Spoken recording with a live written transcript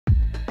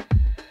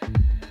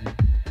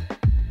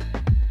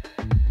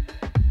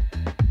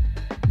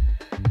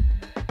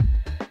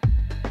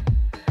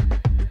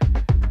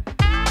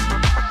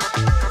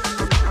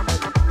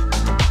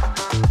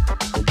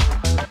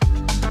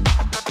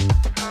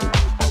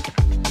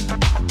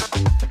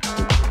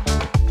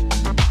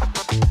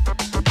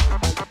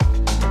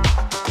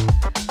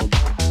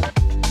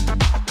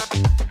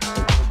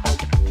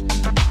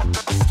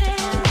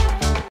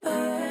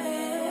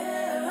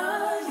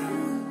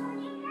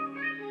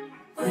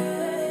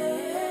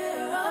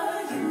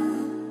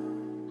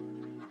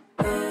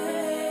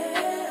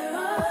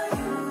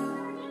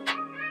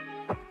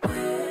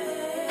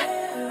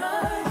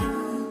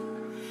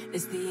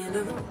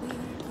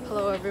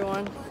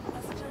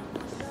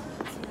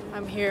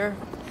here.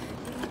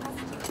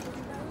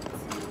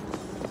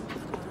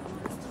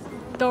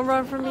 Don't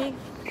run from me.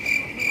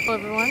 Hello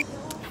everyone.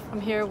 I'm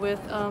here with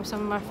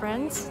some of my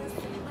friends.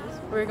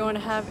 We're going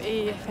to have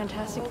a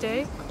fantastic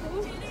day.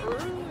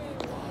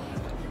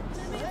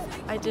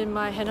 I did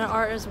my henna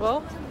art as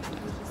well.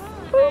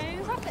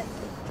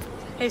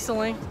 Hey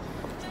Celine.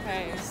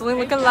 Hey. Celine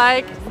looking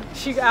like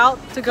she's out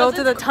to go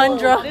to the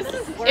tundra.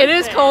 It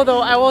is cold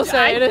though, I will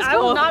say. It is cold. I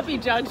will not be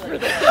judged for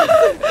this.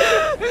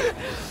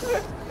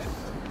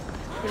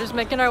 We're just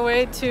making our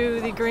way to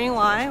the Green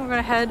Line. We're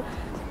gonna head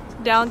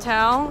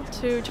downtown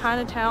to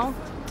Chinatown,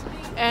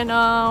 and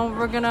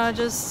we're gonna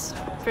just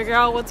figure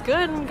out what's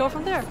good and go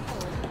from there.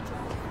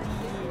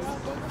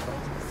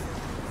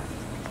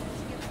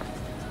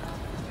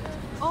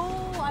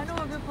 Oh, I know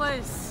a good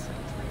place.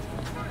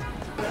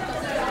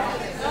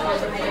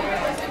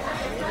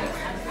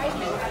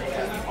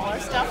 All our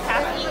stuff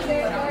happy.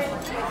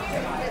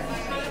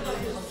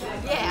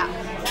 Yeah.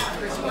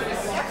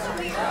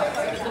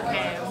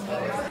 Okay.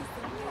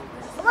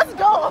 Let's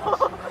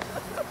go.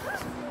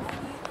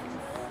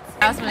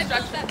 Jasmine,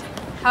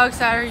 how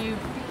excited are you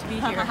to be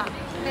here?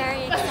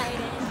 Very excited.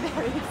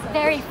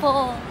 Very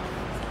full.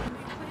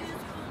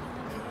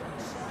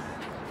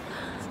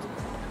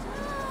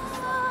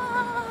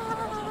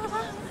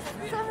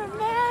 So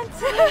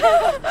romantic.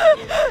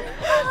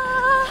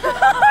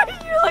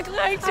 You look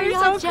like you're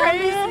so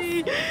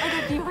crazy. Are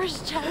the viewers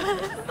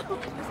jealous?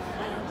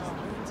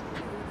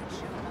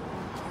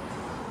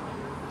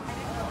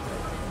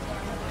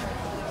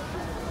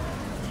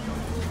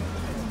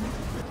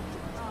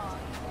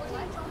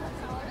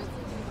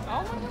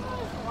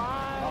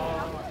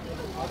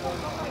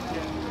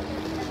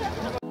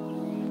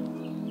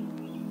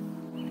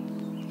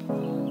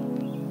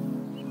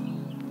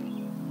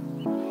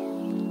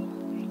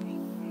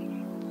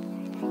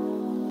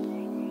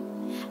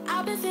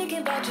 I've been thinking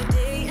about you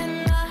day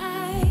and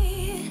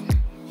night,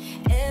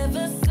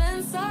 ever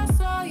since I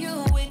saw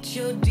you with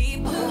your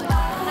deep blue eyes.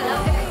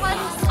 Hello everyone,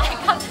 I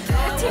got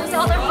 $15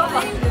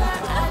 boba.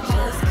 I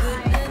just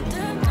couldn't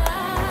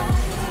deny.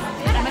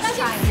 I must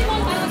try.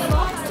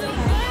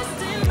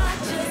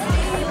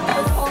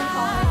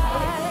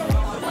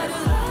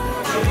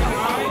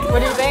 What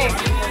do you think?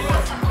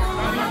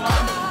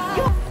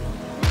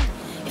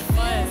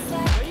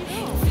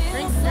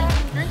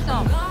 Drink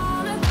some.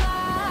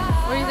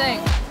 What do you think?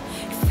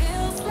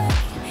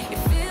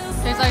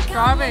 Tastes like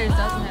strawberries,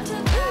 doesn't it?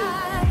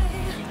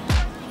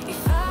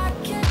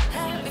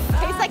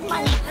 Tastes like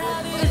money.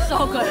 It's so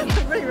good.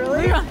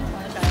 Really? Yeah.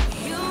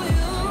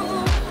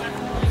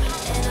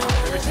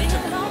 It's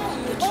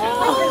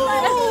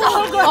so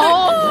good. Oh,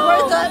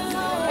 worth it.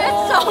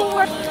 It's so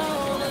worth it.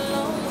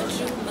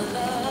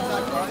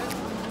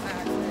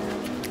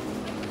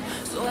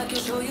 So I can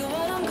show you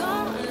what I'm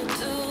gonna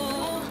do.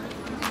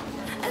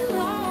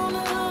 Alone,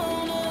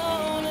 alone,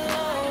 alone,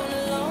 alone,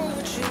 alone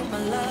with you, my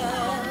love.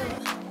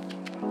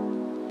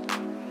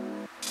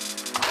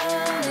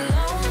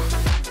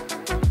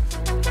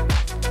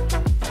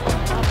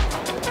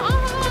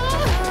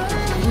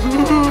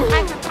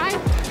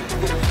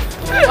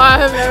 I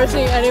have never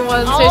seen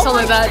anyone say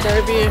something that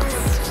derby.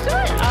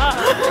 Shut up.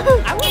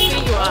 I will beat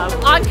you up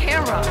on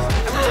camera. I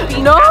will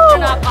beat No.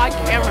 Catherine up on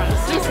camera.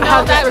 Just I know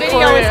have that this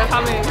video is recorded.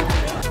 coming.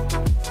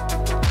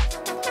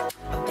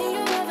 I'll be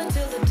your lover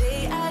till the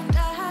day I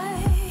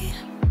die.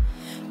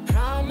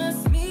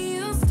 Promise me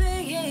you'll stay,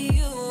 yeah,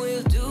 you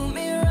will do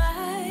me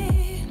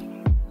right.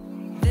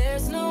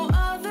 There's no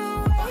other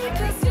way,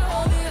 'cause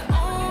you're the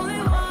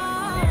only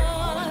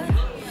one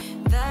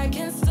that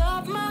can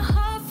stop my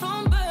heart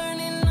from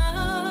burning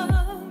up.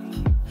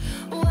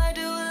 Why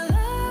do a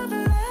love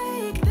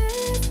like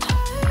this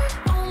hurt?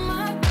 Oh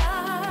my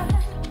God.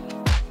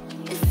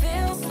 It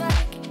feels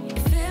like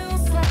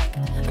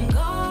I'm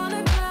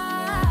gonna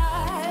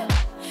cry.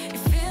 It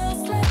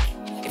feels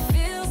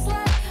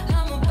like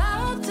I'm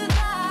about to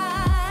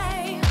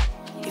die.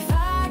 If I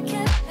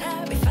can't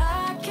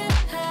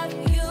have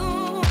you,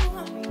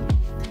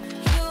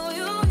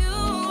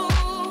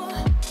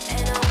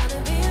 and I wanna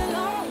be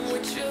alone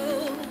with you.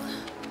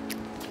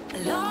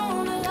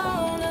 Alone,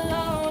 alone,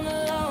 alone,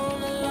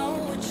 alone,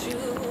 alone with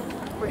you.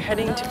 We're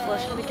heading to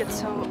Flushing to get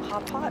some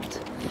hot pot.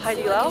 Hai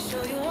Di Lao.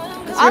 Show you what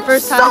I'm This is your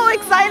first time? So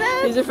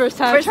excited. This is your first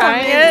time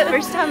trying it?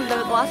 First time. The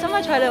last time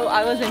I tried it,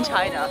 I was in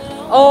China.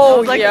 Oh, It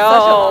was like yo. such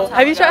a long time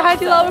Have you tried ago, Hai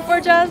Di Lao so.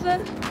 before,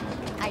 Jasmine?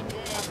 I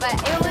did, but it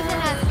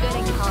wasn't as good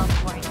in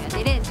California.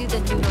 They didn't do the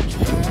noodle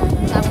trick.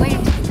 So I'm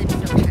waiting to do the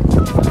noodle trick.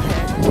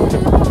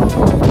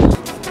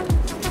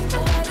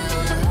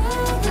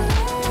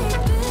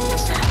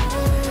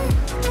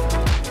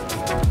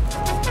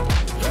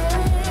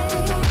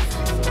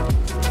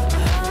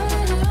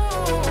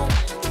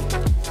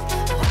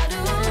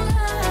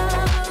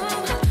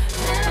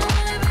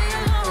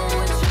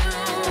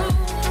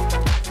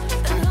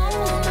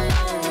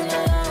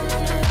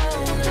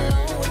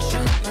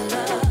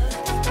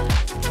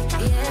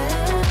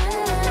 Yeah.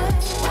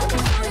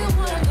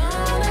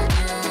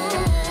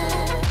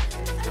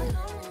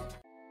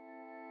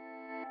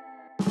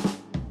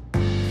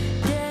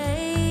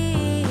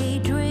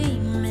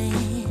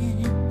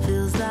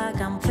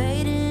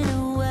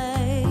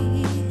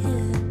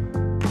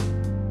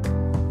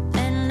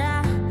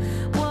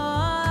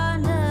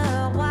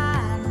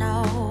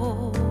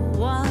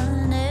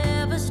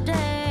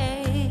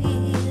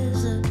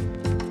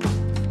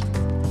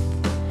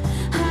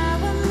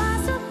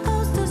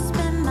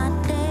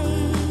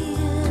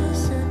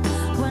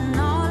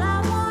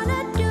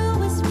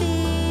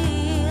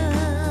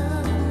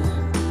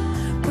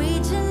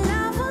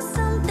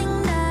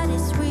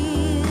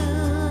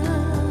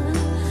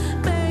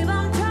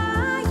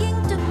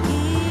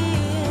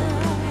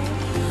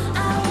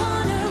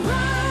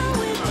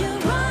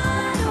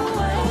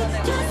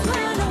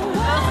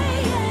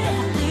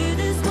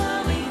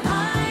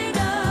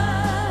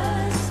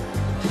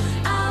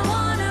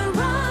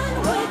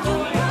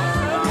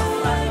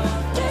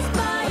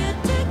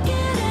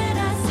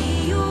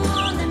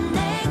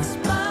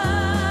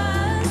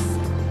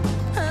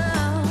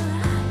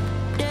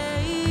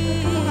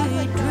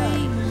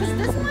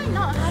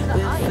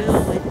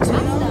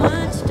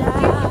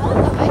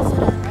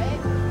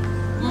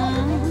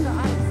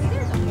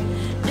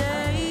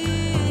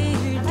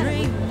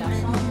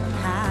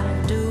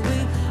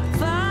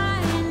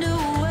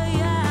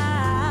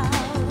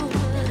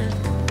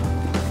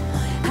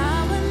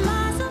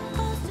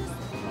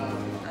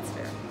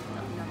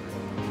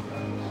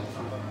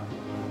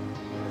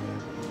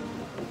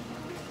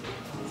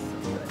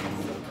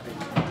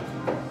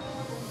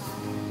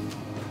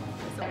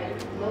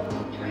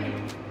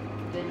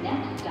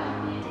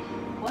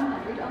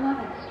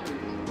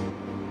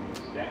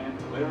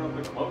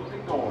 the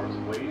closing doors,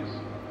 please.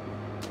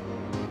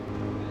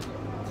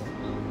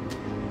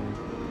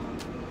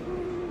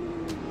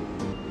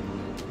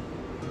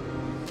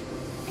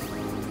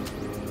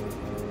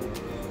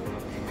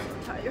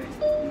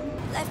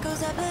 Life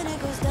goes up and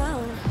it goes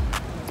down.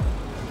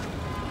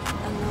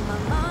 I know my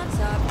mom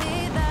taught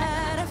me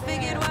that. I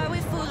figured why we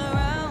fool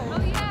around.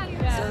 Oh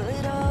yeah. So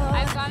little,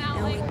 I've gone out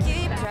and late. we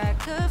keep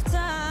track of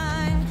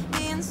time.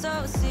 Being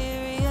so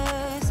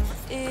serious,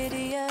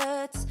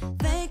 idiots.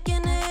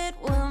 Thinking it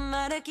will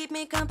matter, keep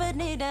me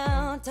company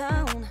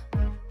downtown.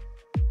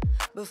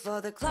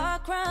 Before the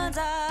clock runs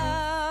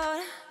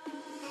out.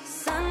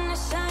 Sun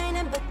is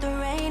shining, but the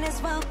rain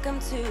is welcome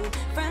too.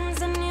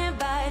 Friends are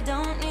nearby,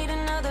 don't need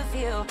another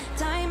view.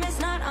 Time is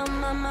not on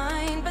my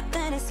mind, but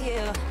then it's you.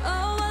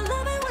 Oh, I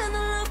love it when the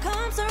love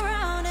comes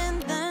around.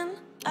 And then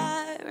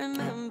I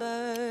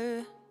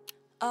remember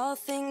all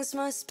things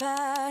must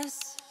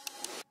pass.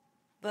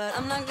 But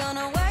I'm not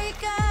gonna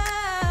wake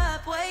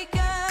up, wake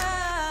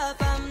up.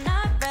 I'm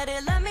not ready,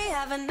 let me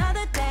have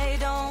another day.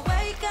 Don't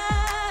wake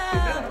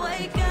up,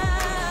 wake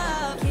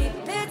up.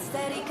 Keep it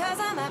steady, cause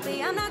I'm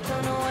happy, I'm not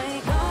gonna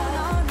wake up.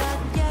 No, not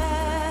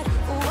yet,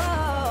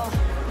 whoa.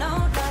 No,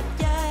 not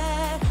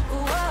yet,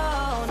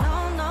 whoa. No,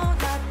 no,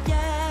 not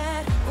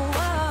yet,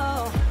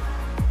 whoa.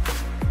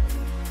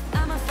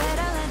 I'm afraid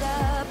I'll end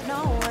up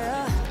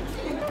nowhere.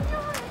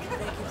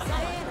 They keep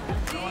saying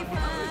I'll be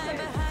fine,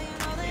 but how you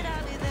know that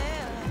I'll be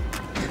there?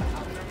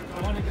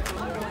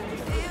 It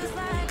feels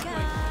like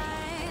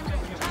I'm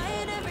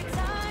trying every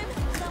time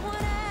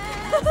someone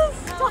else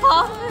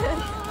Stop it.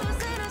 knows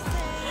that I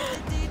say the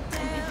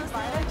details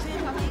that I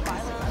should be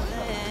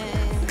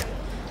something.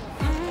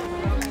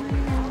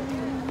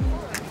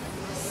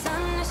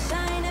 Sun is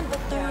shining,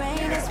 but the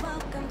rain is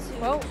welcome too.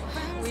 Well,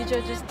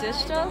 Ouija just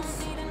ditched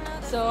us,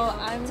 so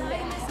I'm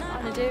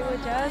on a date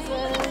with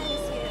Jasmine.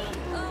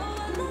 Oh,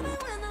 I love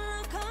it when the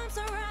love comes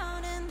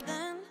around. And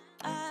then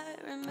I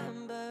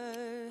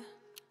remember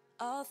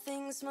all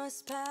things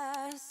must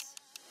pass.